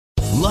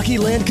Lucky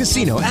Land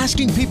Casino,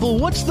 asking people,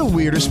 what's the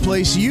weirdest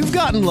place you've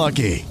gotten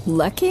lucky?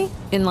 Lucky?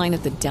 In line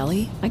at the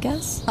deli, I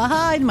guess?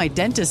 Aha, in my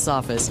dentist's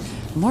office.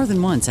 More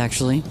than once,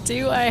 actually.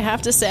 Do I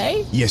have to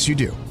say? Yes, you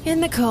do. In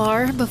the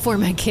car before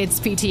my kids'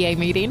 PTA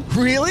meeting.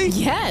 Really?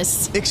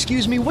 Yes.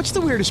 Excuse me, what's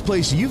the weirdest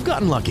place you've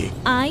gotten lucky?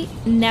 I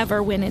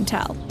never win and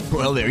tell.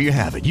 Well, there you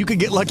have it. You can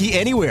get lucky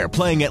anywhere,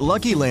 playing at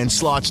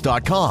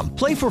LuckyLandSlots.com.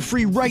 Play for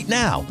free right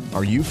now.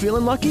 Are you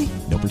feeling lucky?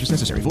 No purchase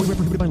necessary. Void where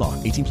prohibited by law.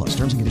 18 plus.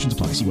 Terms and conditions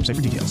apply. See website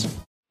for details.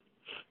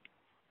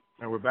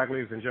 And we're back,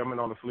 ladies and gentlemen,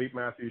 on the Philippe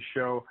Matthews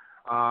Show.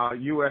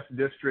 U.S.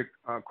 District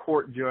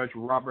Court Judge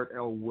Robert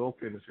L.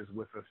 Wilkins is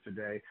with us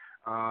today,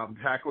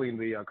 tackling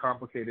the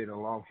complicated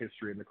and long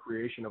history and the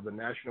creation of the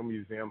National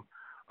Museum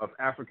of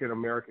African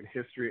American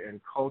History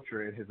and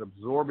Culture in his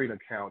absorbing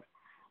account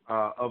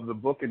of the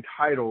book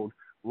entitled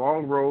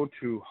Long Road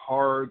to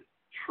Hard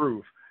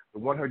Truth, the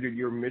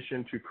 100-year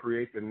mission to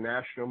create the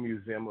National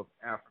Museum of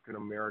African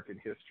American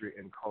History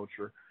and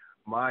Culture.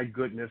 My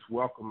goodness,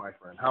 welcome, my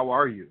friend. How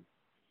are you?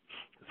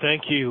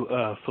 Thank you,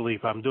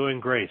 Philippe. I'm doing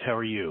great. How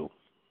are you?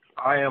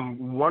 I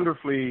am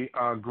wonderfully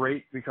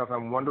great because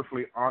I'm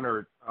wonderfully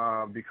honored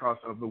because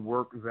of the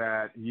work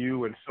that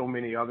you and so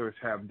many others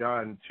have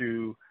done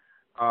to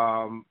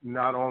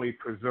not only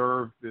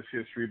preserve this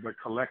history, but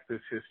collect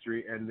this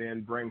history and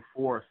then bring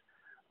forth,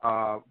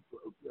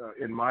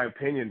 in my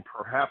opinion,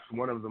 perhaps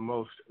one of the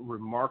most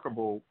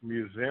remarkable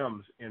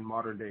museums in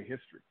modern day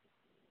history.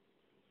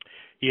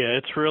 Yeah,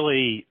 it's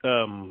really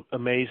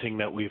amazing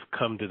that we've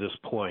come to this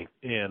point.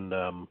 And,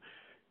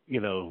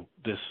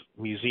 this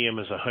museum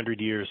is 100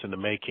 years in the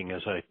making,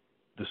 as I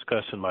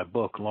discuss in my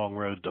book, Long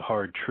Road to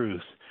Hard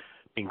Truth,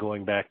 and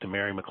going back to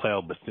Mary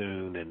McLeod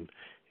Bethune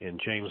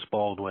and James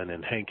Baldwin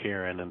and Hank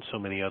Aaron and so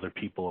many other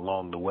people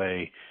along the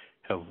way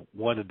have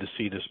wanted to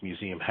see this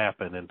museum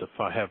happen, and to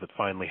have it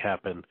finally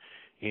happen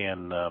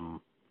and,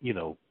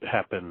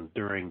 happen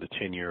during the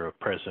tenure of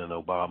President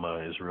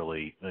Obama is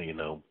really,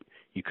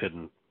 you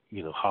couldn't,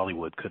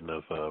 Hollywood couldn't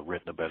have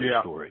written a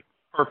better story.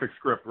 Perfect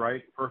script,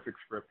 right? Perfect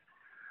script.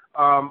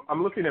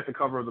 I'm looking at the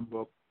cover of the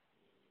book,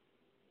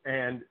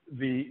 and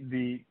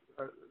the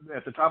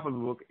at the top of the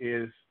book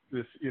is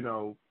this,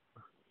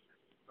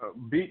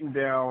 beaten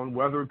down,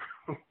 weather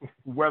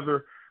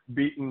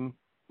beaten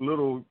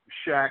little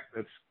shack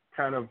that's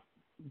kind of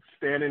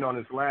standing on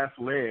its last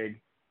leg,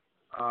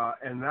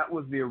 and that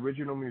was the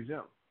original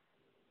museum.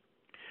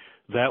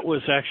 That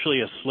was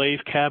actually a slave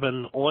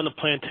cabin on a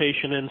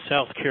plantation in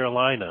South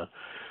Carolina,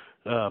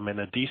 in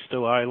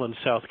Edisto Island,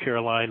 South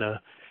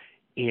Carolina,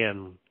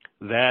 and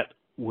that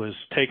was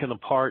taken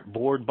apart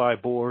board by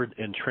board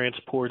and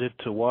transported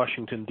to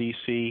Washington,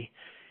 D.C.,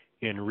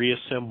 and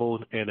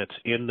reassembled, and it's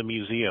in the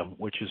museum,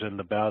 which is in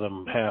the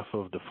bottom half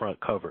of the front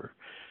cover.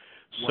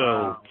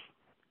 Wow.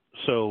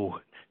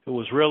 So it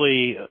was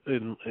really,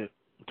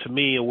 to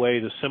me, a way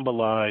to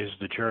symbolize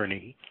the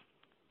journey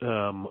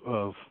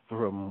of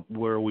from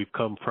where we've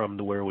come from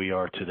to where we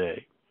are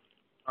today.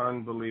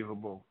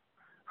 Unbelievable.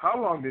 How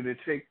long did it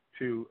take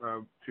to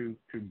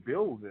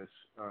build this?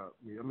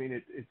 I mean,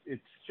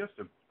 it's just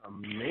an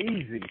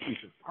amazing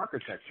piece of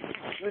architecture.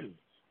 Goodness.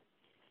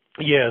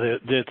 Yeah,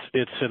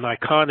 it's an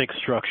iconic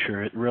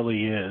structure. It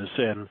really is,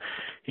 and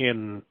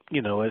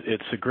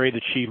it's a great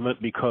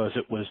achievement because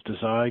it was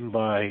designed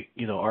by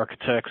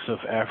architects of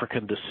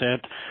African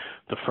descent.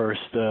 The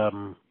first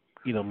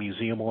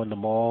museum on the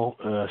mall,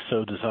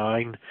 so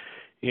designed,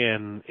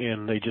 and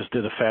they just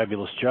did a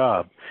fabulous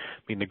job.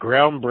 I mean, the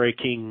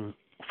groundbreaking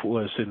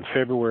was in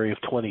February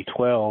of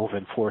 2012,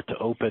 and for it to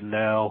open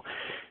now,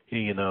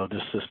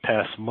 this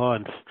past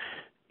month,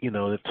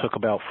 it took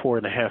about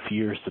 4.5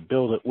 years to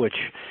build it, which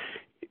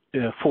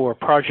for a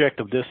project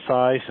of this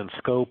size and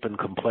scope and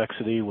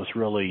complexity was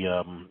really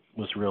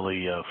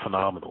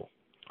phenomenal.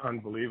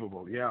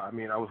 Unbelievable. Yeah, I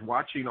mean, I was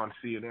watching on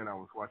CNN. I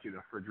was watching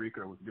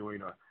Frederica was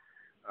doing a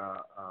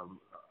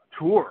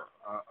tour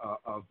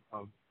of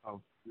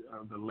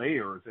the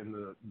layers and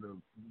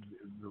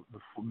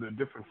the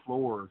different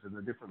floors and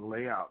the different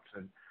layouts,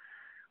 and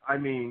I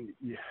mean,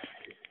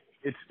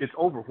 it's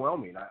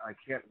overwhelming. I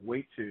can't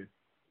wait to.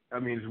 I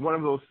mean, it's one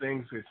of those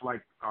things. It's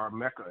like our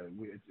Mecca.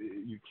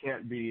 You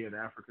can't be an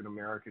African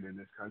American in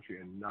this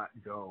country and not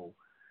go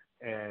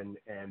and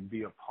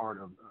be a part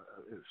of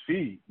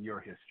see your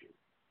history.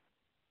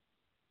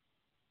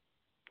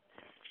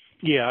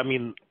 Yeah, I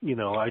mean,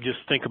 I just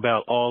think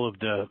about all of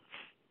the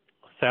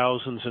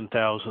thousands and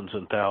thousands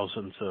and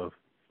thousands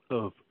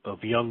of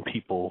young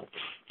people,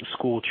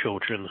 school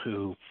children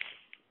who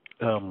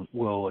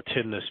will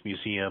attend this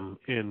museum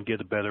and get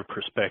a better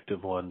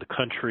perspective on the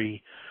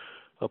country,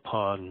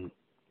 upon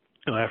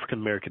African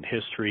American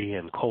history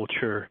and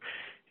culture,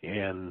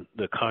 and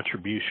the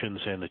contributions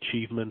and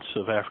achievements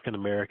of African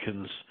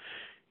Americans,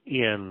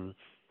 and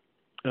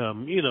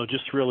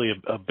just really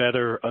a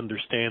better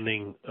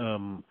understanding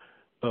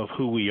of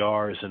who we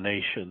are as a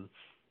nation,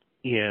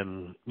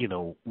 and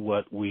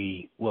what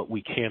we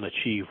can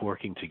achieve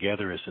working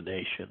together as a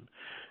nation.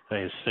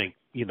 I just think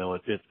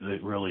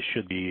it really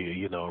should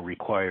be a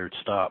required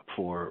stop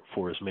for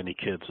as many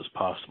kids as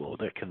possible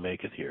that can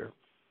make it here.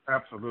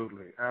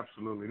 Absolutely,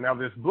 absolutely. Now,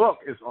 this book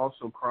is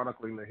also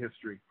chronicling the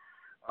history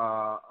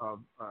of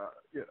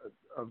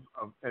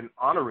and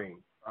honoring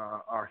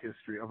our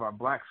history of our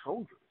black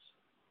soldiers.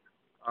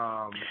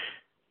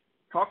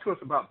 Talk to us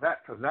about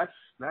that, because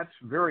that's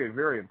very,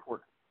 very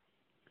important.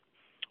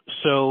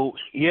 So,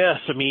 yes,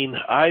 I mean,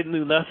 I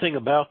knew nothing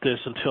about this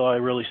until I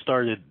really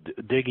started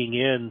digging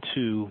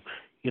into,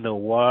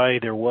 why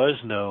there was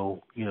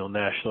no,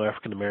 National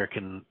African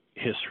American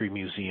History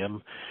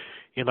Museum.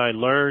 And I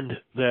learned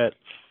that,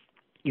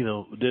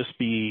 this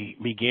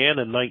began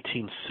in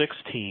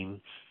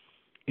 1916,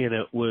 and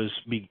it was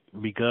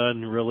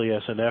begun really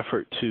as an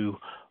effort to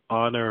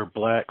honor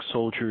black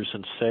soldiers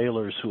and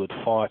sailors who had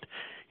fought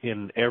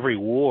in every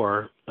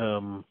war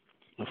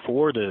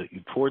for the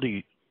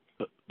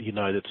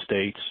United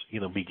States,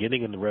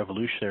 beginning in the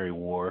Revolutionary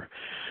War,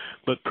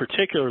 but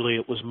particularly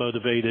it was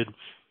motivated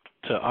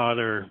to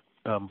honor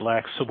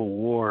black Civil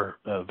War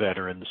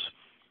veterans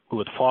who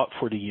had fought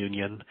for the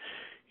Union,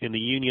 and the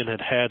Union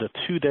had a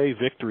 2-day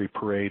victory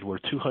parade where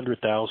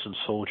 200,000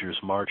 soldiers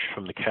marched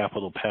from the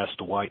Capitol past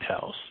the White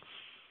House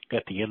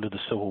at the end of the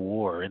Civil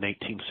War in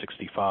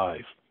 1865,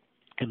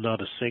 and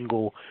not a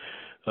single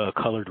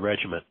colored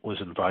regiment was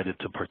invited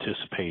to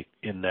participate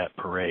in that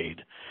parade.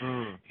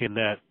 And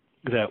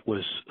that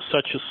was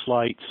such a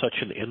slight, such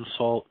an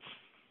insult,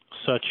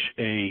 such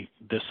a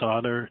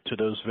dishonor to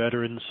those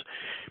veterans,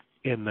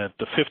 and that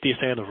the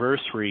 50th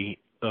anniversary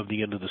of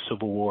the end of the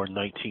Civil War in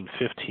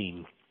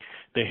 1915,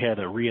 they had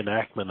a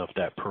reenactment of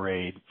that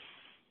parade,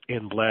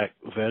 and black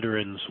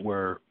veterans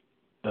were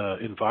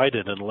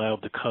invited and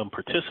allowed to come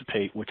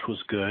participate, which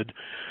was good,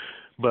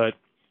 but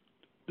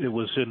it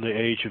was in the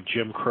age of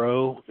Jim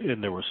Crow,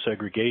 and there was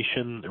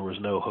segregation. There was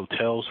no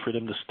hotels for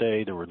them to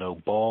stay. There were no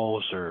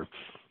balls or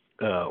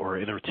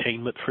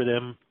entertainment for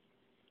them.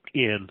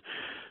 And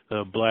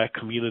the black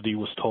community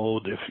was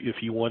told, if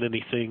you want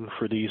anything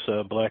for these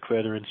black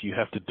veterans, you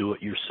have to do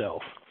it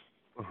yourself.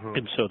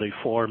 And so they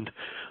formed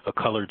a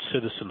Colored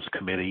Citizens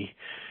Committee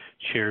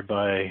chaired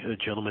by a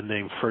gentleman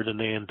named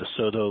Ferdinand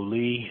DeSoto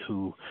Lee,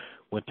 who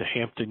went to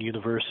Hampton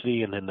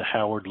University and then the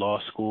Howard Law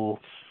School.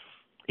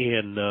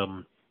 And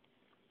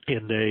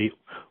they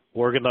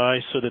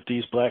organized so that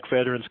these black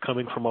veterans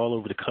coming from all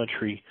over the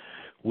country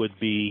would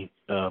be,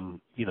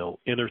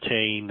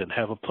 entertained and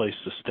have a place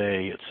to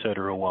stay, et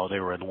cetera, while they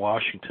were in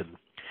Washington.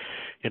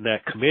 And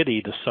that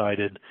committee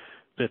decided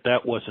that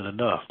that wasn't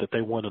enough, that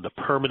they wanted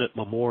a permanent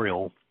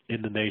memorial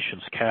in the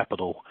nation's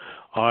capital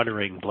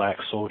honoring black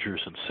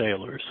soldiers and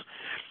sailors.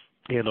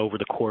 And over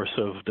the course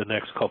of the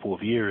next couple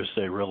of years,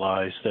 they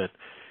realized that,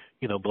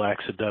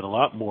 blacks had done a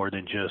lot more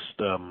than just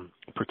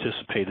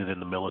participated in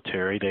the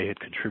military. They had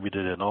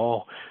contributed in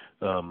all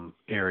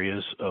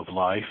areas of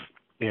life,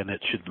 and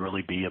it should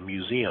really be a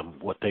museum,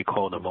 what they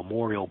called a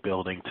memorial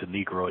building to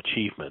Negro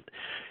achievement.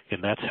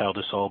 And that's how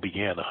this all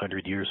began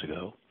 100 years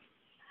ago.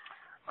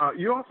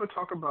 You also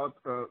talk about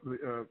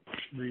the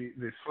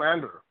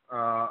slander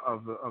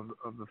of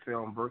the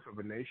film Birth of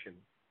a Nation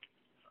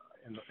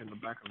in the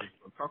back of the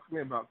book. Talk to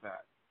me about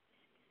that.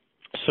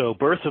 So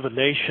Birth of a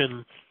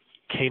Nation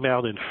came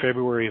out in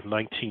February of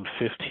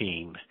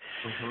 1915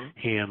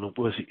 and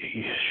was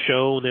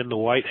shown in the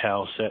White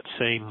House that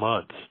same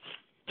month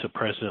to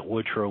President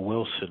Woodrow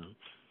Wilson,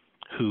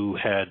 who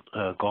had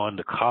gone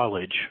to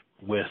college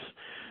with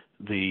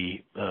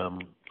the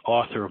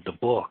author of the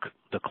book,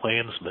 The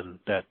Klansman,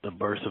 that The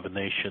Birth of a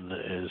Nation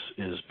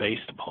is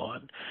based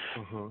upon.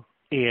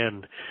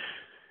 And,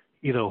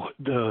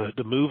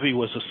 the movie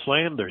was a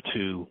slander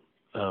to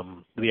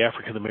the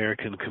African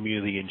American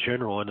community in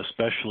general, and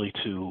especially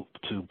to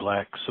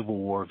black Civil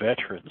War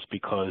veterans,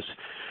 because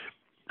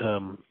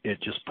it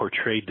just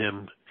portrayed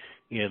them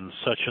in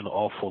such an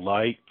awful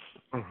light,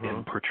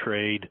 and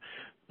portrayed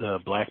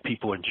black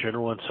people in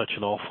general in such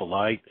an awful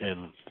light,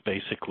 and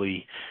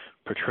basically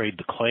portrayed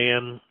the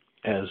Klan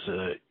as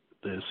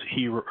this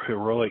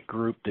heroic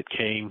group that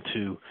came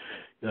to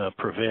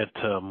prevent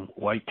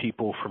white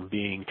people from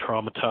being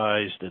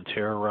traumatized and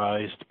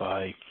terrorized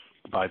by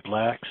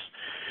blacks.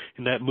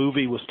 And that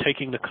movie was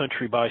taking the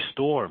country by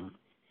storm,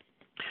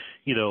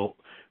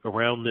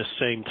 around this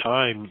same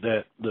time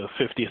that the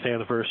 50th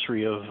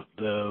anniversary of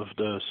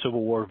the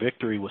Civil War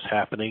victory was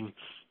happening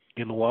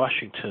in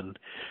Washington.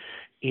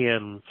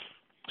 And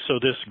so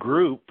this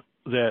group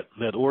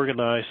that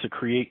organized to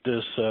create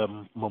this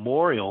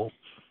memorial,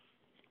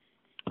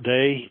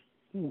 they,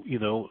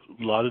 a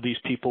lot of these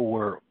people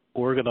were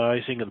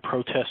organizing and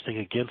protesting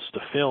against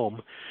the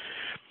film.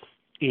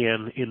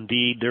 And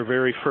indeed, their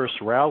very first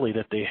rally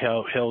that they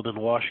held in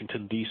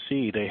Washington,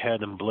 D.C., they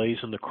had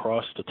emblazoned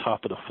across the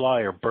top of the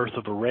flyer, Birth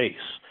of a Race,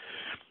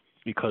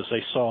 because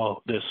they saw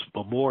this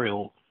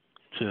memorial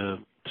to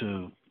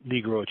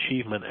Negro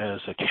achievement as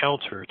a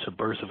counter to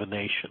Birth of a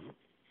Nation.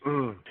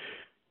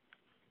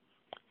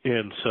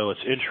 And so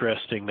it's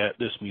interesting that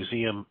this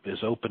museum is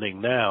opening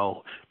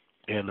now,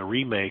 and the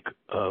remake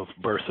of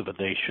Birth of a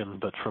Nation,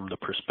 but from the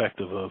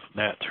perspective of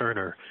Nat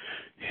Turner,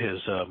 his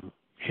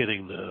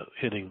hitting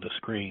the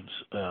screens.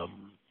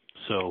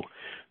 So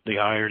the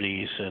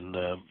ironies and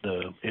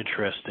the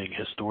interesting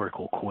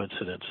historical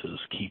coincidences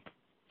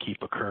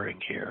keep occurring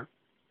here.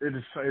 It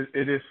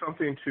is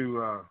something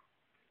to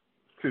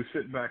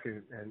sit back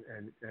and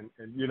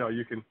you know,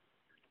 you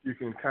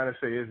can kind of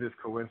say, is this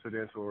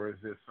coincidence or is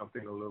this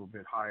something a little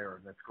bit higher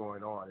that's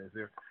going on? Is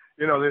there,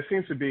 you know, there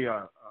seems to be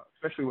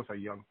especially with our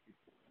young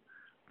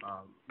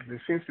people,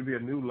 there seems to be a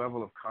new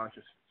level of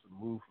consciousness, of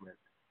movement,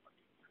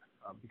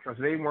 because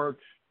they weren't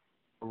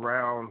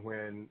around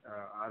when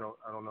I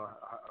don't know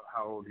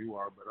how old you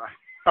are, but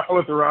I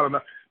was around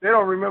enough. They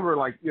don't remember,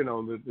 like, you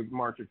know, the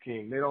March of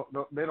King. They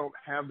don't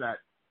have that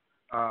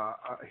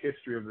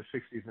history of the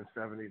 60s and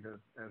 70s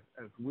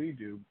as we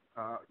do.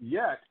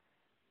 Yet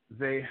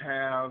they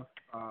have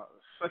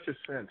such a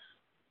sense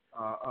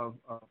of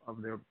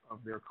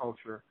their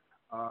culture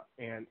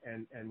and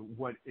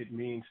what it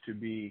means to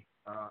be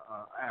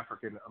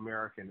African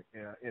American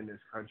in this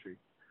country.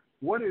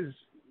 What is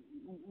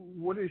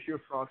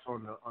your thoughts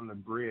on the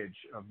bridge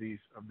of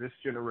this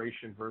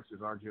generation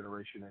versus our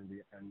generation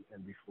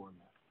and before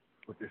that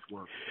with this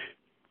work?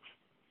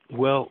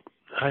 Well,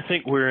 I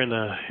think we're in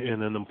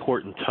an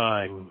important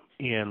time,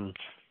 and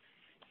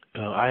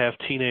I have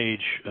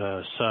teenage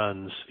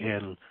sons,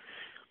 and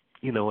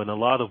you know, in a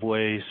lot of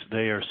ways,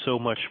 they are so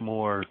much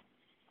more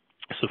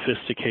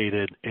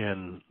sophisticated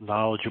and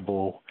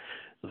knowledgeable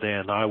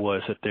than I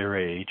was at their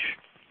age.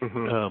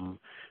 Mm-hmm.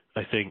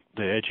 I think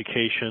the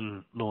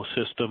educational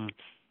system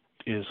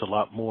is a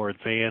lot more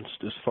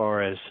advanced as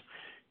far as,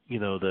 you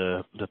know,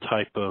 the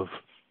type of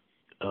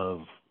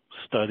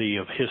study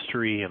of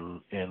history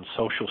and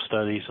social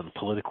studies and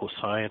political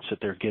science that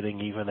they're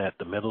getting even at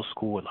the middle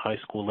school and high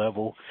school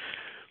level.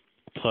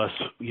 Plus,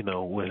 you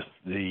know, with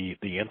the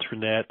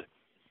internet,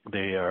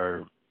 they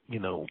are, you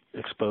know,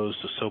 exposed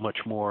to so much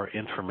more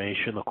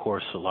information. Of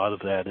course, a lot of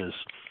that is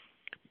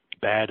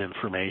bad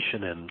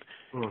information and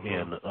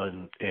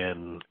mm-hmm.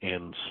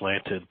 and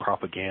slanted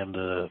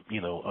propaganda, you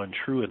know,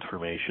 untrue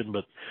information.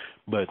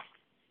 But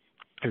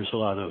there's a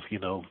lot of, you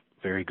know,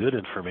 very good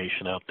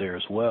information out there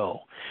as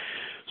well.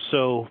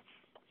 So,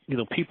 you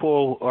know,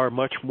 people are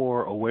much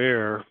more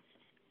aware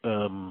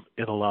in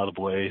a lot of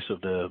ways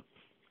of the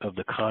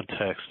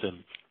context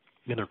and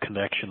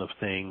interconnection of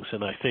things,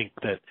 and I think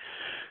that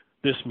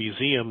this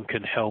museum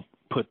can help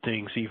put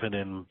things even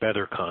in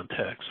better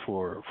context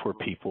for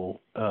people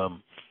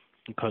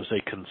because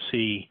they can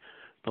see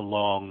the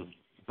long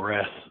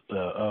breadth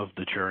of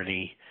the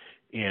journey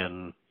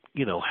and,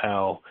 you know,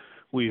 how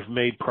we've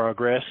made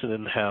progress and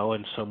then how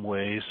in some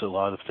ways a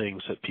lot of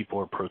things that people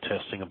are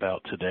protesting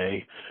about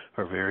today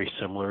are very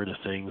similar to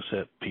things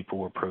that people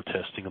were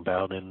protesting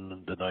about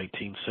in the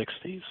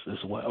 1960s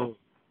as well.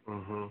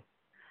 Mm-hmm.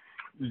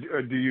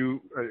 Do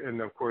you,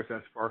 and of course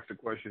that sparks the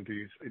question, do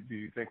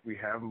you think we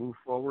have moved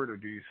forward, or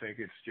do you think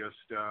it's just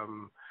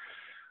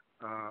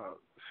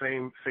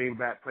same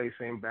bat play,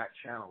 same bat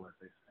channel, as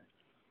they say?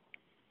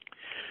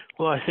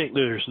 Well, I think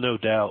there's no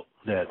doubt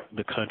that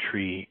the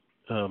country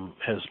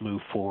has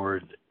moved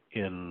forward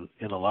in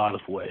a lot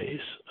of ways.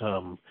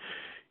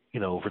 You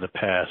know,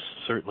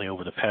 certainly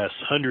over the past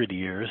 100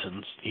 years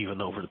and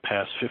even over the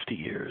past 50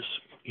 years,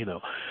 you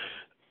know,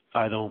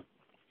 I don't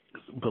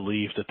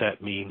believe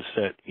that means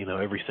that, you know,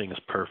 everything is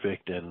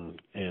perfect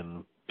and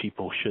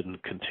people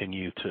shouldn't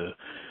continue to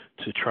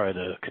try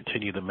to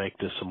continue to make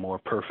this a more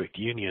perfect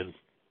union.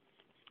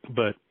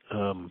 But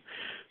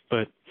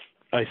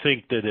I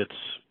think that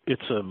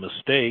it's a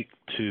mistake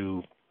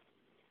to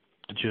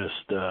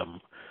just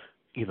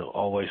you know,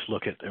 always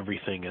look at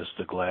everything as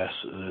the glass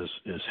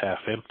is half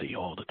empty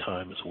all the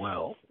time as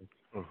well.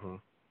 Mm-hmm.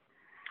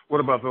 What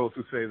about those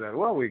who say that,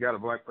 well, we got a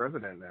black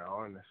president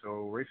now, and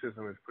so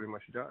racism is pretty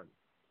much done?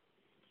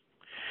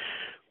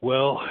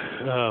 Well,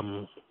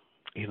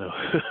 you know,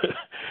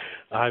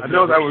 I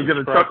know that was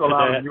going to chuckle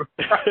out of you.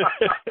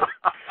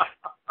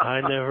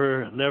 I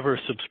never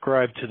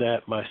subscribed to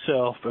that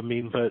myself. I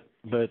mean, but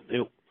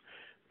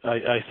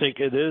I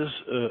think it is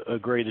a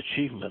great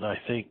achievement. I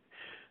think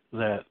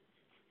that,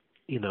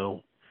 you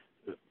know,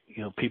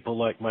 people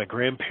like my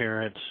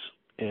grandparents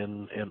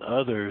and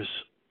others,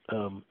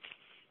 you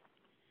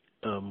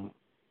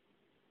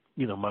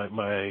know,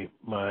 my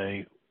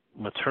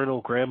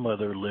maternal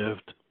grandmother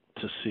lived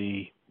to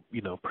see,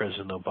 you know,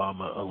 President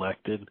Obama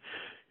elected,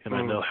 and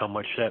I know how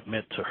much that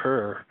meant to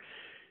her.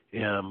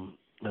 And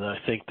I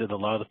think that a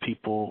lot of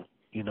people,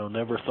 you know,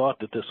 never thought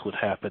that this would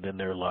happen in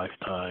their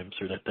lifetimes,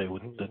 or that they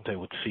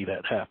would see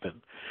that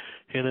happen.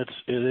 And it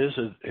is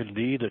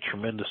indeed a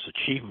tremendous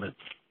achievement,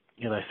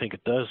 and I think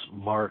it does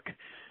mark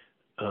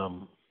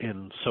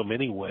in so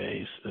many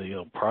ways, you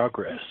know,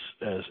 progress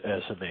as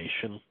a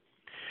nation.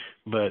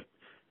 But,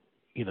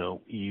 you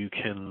know, you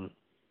can,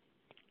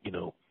 you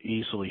know,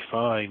 easily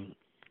find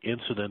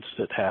incidents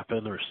that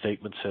happen or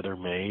statements that are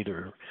made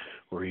or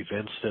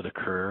events that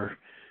occur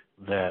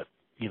that,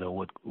 you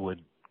know,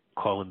 would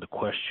call into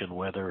question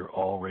whether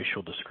all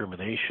racial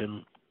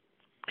discrimination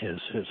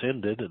has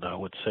ended, and I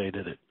would say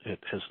that it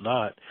has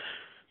not.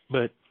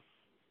 But,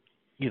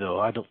 you know,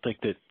 I don't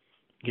think that,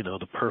 you know,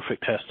 the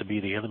perfect has to be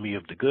the enemy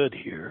of the good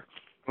here.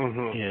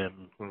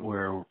 and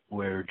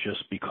where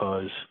just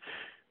because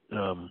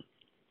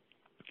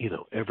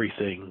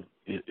everything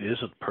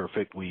isn't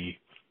perfect, we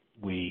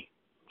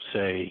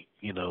say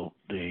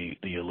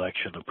the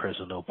election of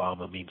President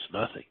Obama means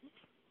nothing.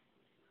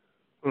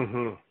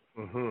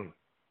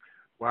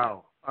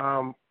 Wow.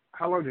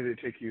 How long did it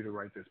take you to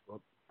write this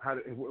book?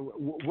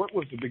 What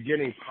was the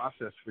beginning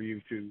process for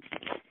you to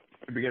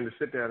begin to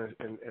sit down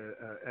and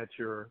at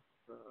your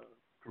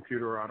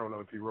computer? Or I don't know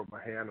if you wrote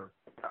by hand, or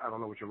I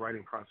don't know what your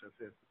writing process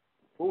is.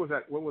 What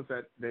was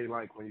that day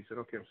like when you said,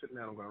 "Okay, I'm sitting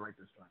down, I'm going to write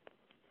this time"?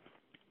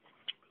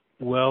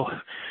 Well,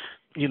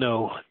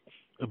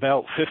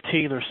 about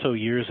 15 or so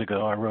years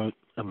ago, I wrote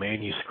a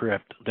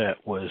manuscript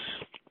that was,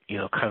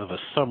 kind of a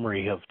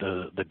summary of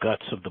the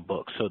guts of the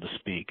book, so to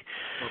speak.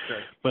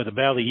 Okay. But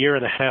about a year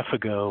and a half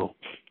ago,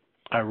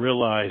 I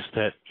realized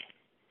that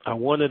I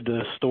wanted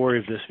the story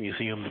of this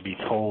museum to be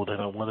told,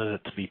 and I wanted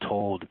it to be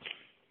told,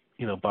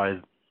 by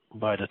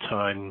the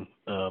time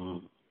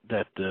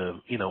that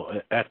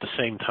at the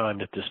same time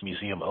that this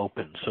museum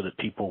opened, so that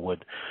people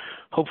would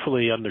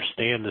hopefully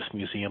understand this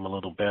museum a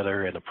little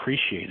better and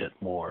appreciate it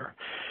more.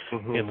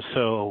 And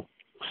so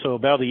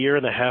about a year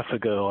and a half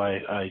ago,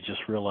 I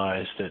just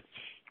realized that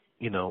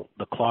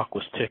the clock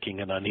was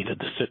ticking, and I needed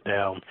to sit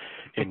down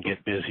and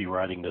get busy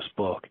writing this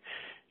book.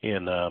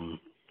 And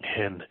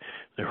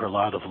there were a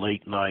lot of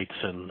late nights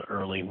and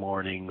early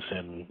mornings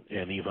and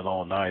even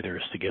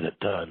all-nighters to get it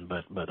done,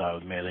 but I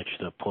would manage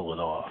to pull it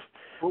off.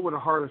 What were the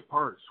hardest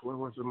parts? What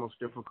was the most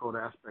difficult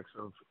aspects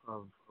of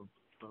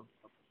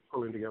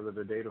pulling together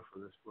the data for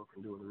this book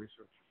and doing the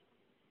research?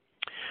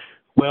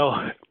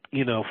 Well,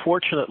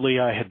 fortunately,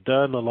 I had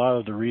done a lot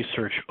of the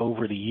research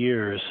over the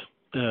years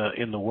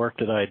in the work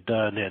that I had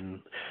done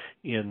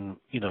in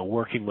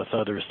working with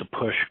others to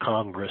push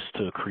Congress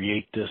to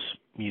create this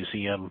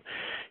museum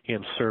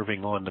and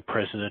serving on the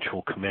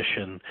presidential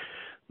commission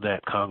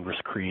that Congress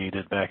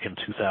created back in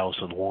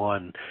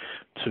 2001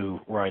 to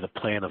write a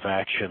plan of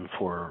action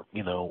for,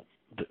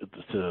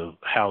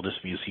 how this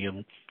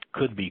museum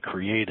could be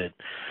created.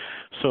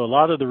 So a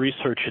lot of the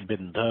research had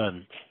been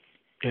done.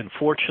 And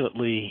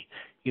fortunately,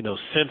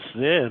 since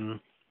then,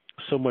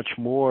 so much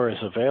more is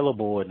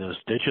available and is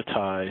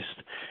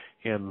digitized.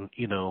 And,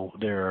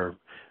 there are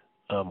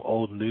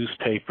old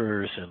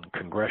newspapers and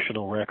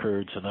congressional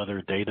records and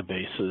other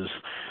databases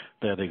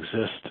that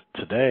exist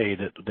today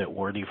that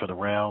weren't even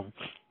around,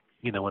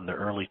 in the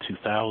early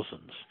 2000s.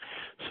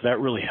 So that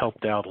really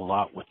helped out a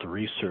lot with the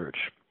research.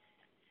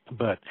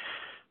 But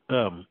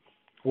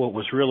what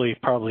was really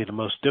probably the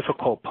most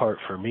difficult part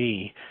for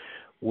me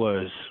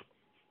was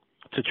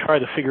to try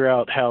to figure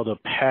out how to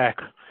pack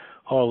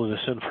all of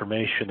this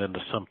information into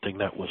something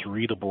that was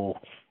readable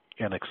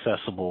and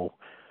accessible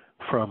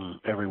from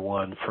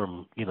everyone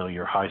from,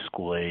 your high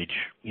school age,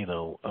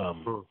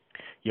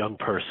 young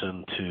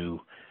person to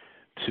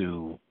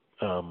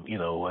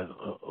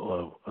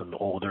an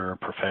older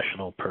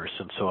professional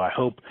person. So I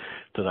hope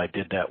that I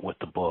did that with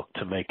the book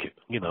to make it,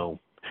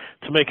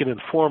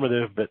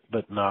 informative,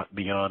 but not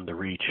beyond the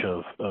reach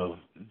of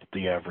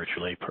the average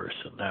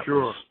layperson. That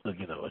was,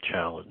 a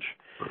challenge.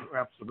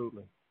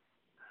 Absolutely.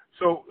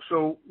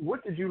 So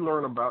what did you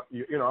learn about,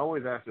 I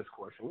always ask this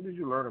question, what did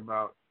you learn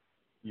about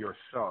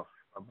yourself,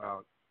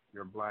 about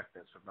your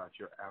blackness, about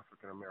your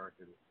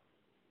African-American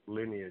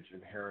lineage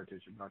and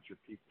heritage, about your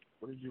people?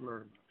 What did you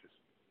learn about yourself?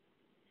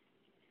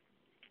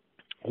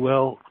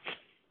 Well,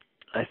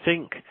 I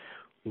think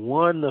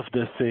one of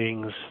the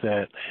things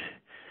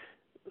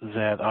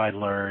that I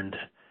learned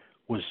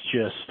was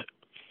just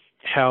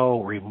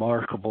how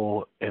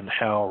remarkable and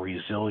how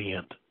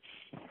resilient,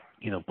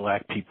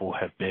 black people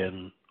have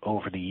been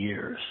over the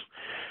years.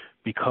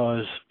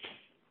 Because,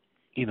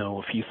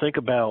 if you think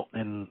about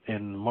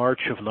in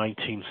March of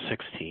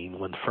 1916,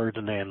 when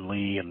Ferdinand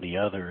Lee and the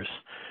others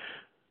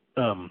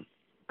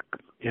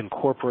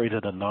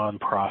incorporated a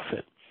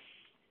nonprofit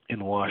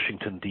in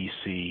Washington,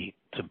 D.C.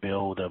 to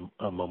build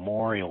a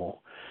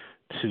memorial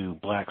to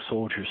black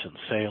soldiers and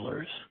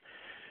sailors,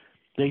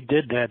 they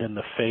did that in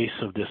the face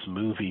of this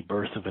movie,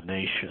 Birth of a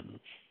Nation,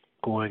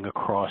 going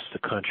across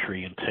the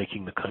country and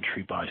taking the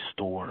country by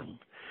storm.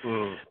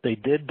 They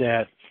did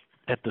that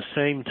at the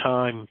same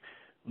time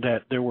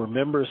that there were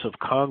members of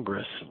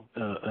Congress,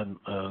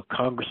 a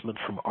congressman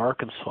from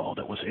Arkansas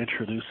that was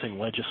introducing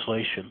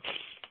legislation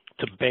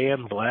to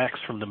ban blacks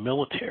from the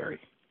military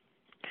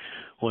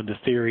on the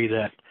theory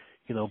that,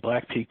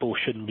 black people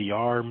shouldn't be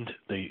armed,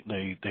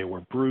 they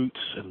were brutes,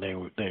 and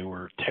they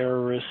were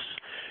terrorists,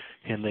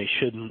 and they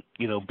shouldn't,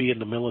 be in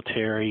the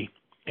military,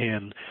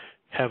 and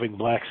having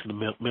blacks in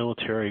the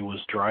military was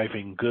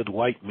driving good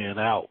white men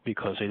out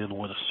because they didn't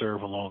want to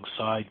serve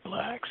alongside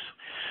blacks.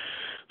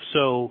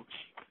 So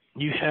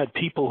you had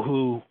people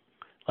who,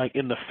 like,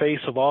 in the face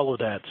of all of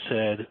that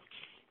said,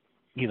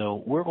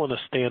 we're going to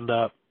stand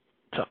up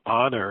to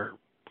honor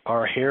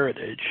our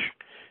heritage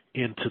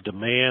and to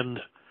demand,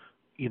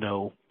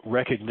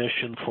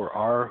 recognition for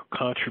our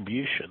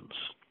contributions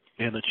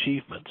and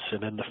achievements.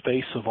 And in the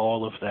face of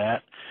all of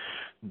that,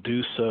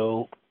 do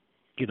so,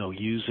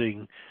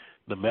 using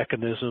the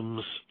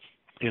mechanisms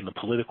in the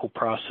political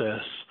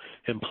process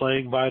and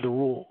playing by the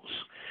rules.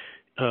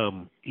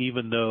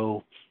 Even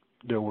though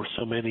there were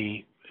so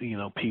many,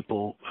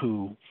 people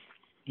who,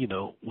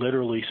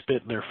 literally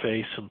spit in their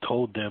face and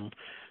told them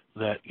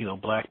that,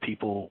 black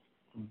people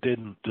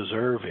didn't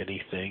deserve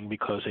anything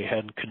because they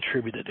hadn't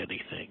contributed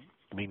anything.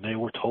 I mean, they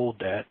were told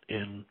that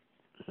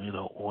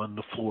on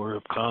the floor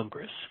of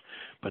Congress,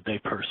 but they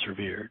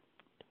persevered.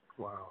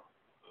 Wow.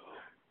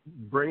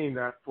 Bringing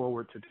that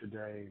forward to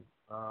today,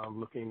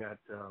 looking at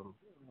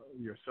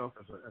yourself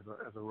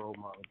as a role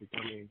model,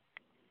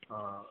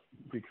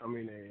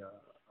 becoming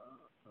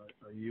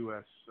a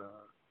U.S.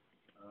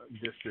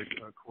 district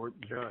court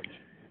judge.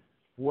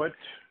 What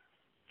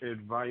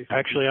advice?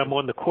 Actually, I'm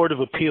on the Court of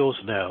Appeals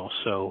now,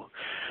 so.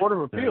 Court of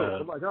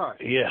Appeals. Oh my God.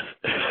 Yeah.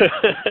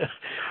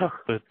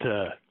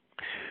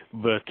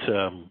 but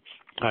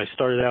I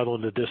started out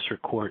on the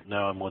district court.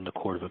 Now I'm on the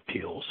Court of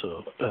Appeals.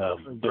 So,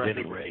 at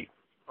any rate.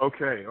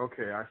 Okay,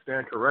 I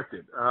stand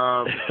corrected.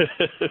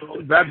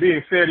 That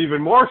being said,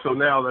 even more so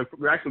now,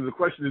 actually the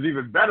question is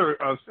even better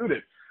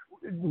suited.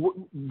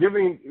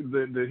 Given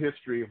the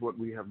history of what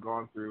we have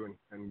gone through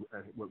and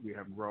what we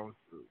have grown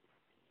through,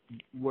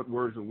 what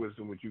words of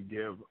wisdom would you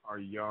give our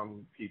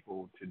young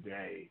people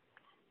today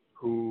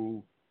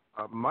who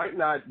might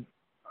not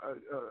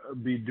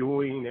be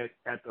doing it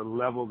at the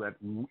level that,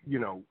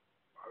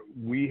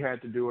 we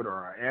had to do it or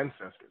our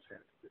ancestors had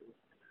to do it,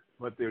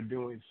 but they're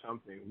doing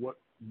something? What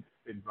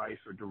advice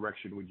or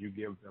direction would you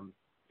give them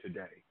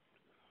today?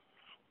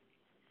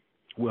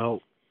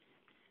 Well,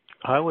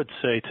 I would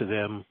say to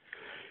them,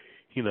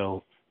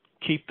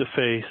 keep the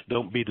faith,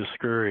 don't be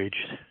discouraged,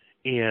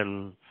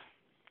 and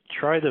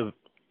try to,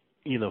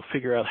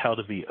 figure out how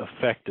to be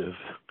effective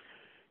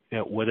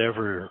at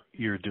whatever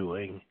you're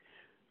doing.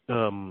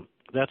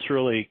 That's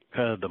really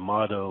kind of the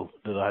motto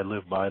that I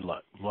live my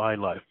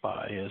life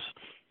by is,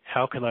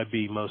 how can I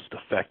be most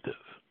effective?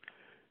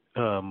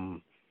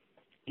 And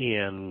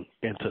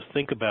to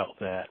think about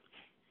that,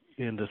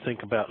 and to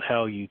think about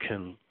how you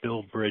can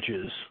build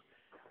bridges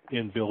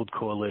and build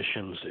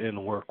coalitions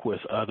and work with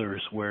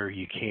others where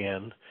you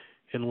can,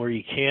 and where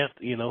you can't,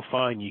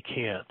 fine, you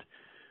can't.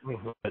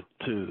 Mm-hmm. But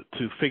to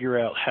figure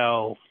out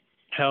how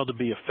to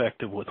be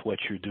effective with what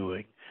you're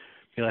doing.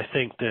 And I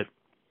think that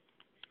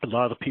a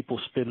lot of people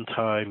spend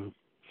time,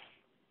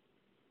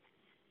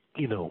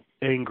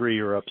 angry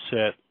or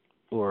upset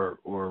or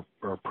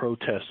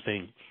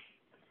protesting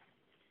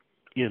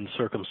in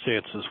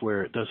circumstances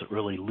where it doesn't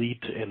really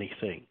lead to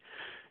anything.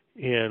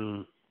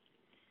 And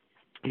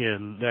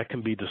that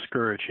can be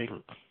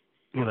discouraging.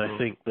 And I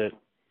think that,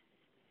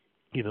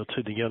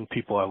 to the young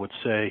people, I would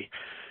say,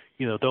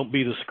 don't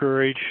be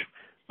discouraged,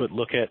 but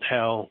look at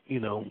how,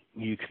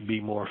 you can be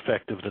more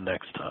effective the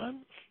next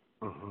time.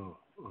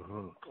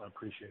 I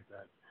appreciate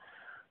that.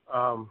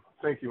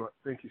 Thank you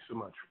so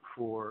much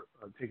for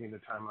taking the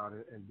time out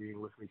and being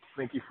with me.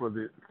 Thank you for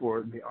the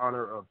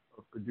honor of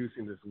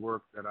producing this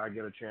work that I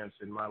get a chance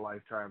in my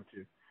lifetime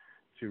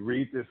to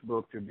read this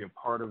book, to be a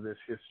part of this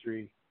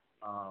history.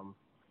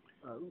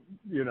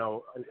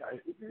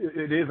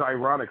 It is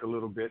ironic a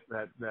little bit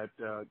that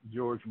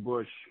George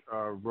Bush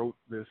wrote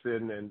this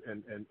in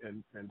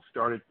and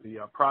started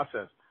the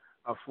process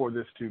for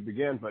this to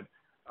begin. But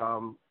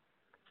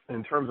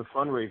in terms of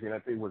fundraising, I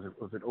think was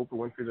it Oprah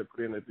Winfrey that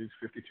put in at least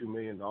 $52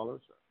 million to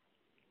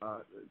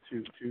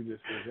this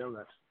museum?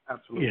 That's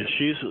absolutely.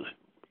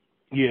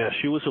 Yeah,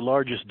 she was the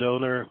largest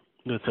donor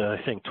with I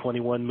think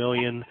 $21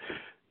 million.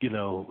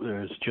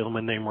 There's a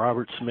gentleman named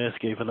Robert Smith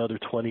gave another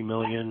 $20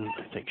 million.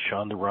 I think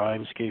Shonda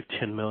Rhimes gave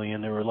 $10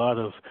 million. There were a lot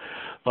of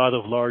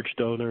large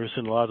donors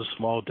and a lot of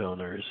small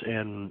donors,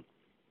 and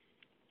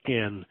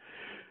the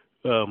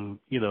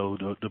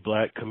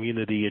black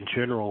community in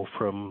general,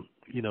 from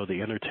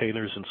the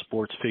entertainers and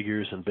sports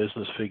figures and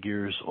business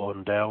figures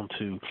on down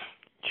to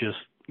just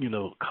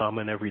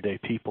common everyday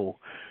people,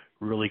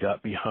 really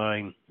got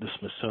behind the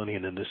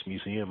Smithsonian and this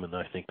museum, and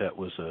I think that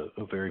was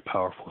a very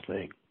powerful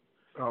thing.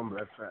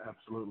 That's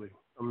absolutely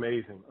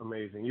amazing.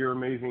 You're an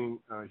amazing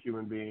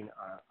human being.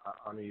 I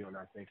honor you, and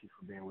I thank you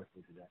for being with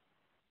me today.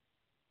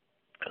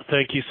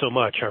 Thank you so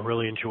much. I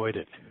really enjoyed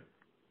it.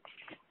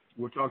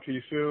 We'll talk to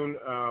you soon.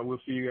 We'll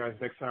see you guys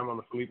next time on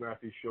the Philippe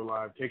Matthews Show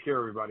Live. Take care,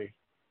 everybody.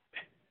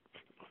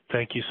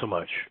 Thank you so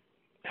much.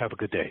 Have a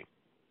good day.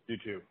 You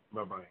too.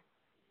 Bye-bye.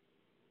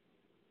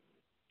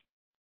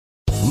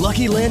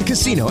 Lucky Land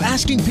Casino,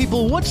 asking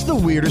people, what's the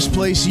weirdest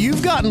place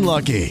you've gotten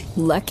lucky?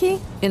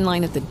 Lucky? In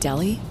line at the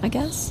deli, I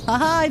guess?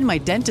 Aha, in my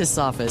dentist's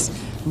office.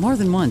 More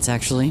than once,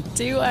 actually.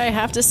 Do I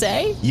have to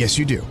say? Yes,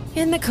 you do.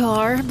 In the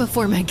car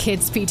before my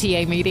kids'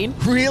 PTA meeting.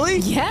 Really?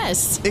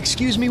 Yes.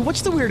 Excuse me,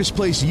 what's the weirdest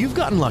place you've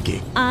gotten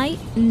lucky? I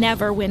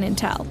never win and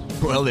tell.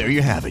 Well, there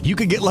you have it. You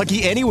can get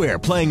lucky anywhere,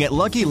 playing at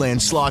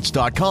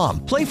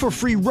LuckyLandSlots.com. Play for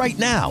free right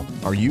now.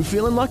 Are you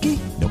feeling lucky?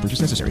 No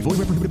purchase necessary. Void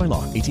where prohibited by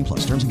law.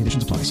 18+. Terms and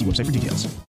conditions apply. See website for details.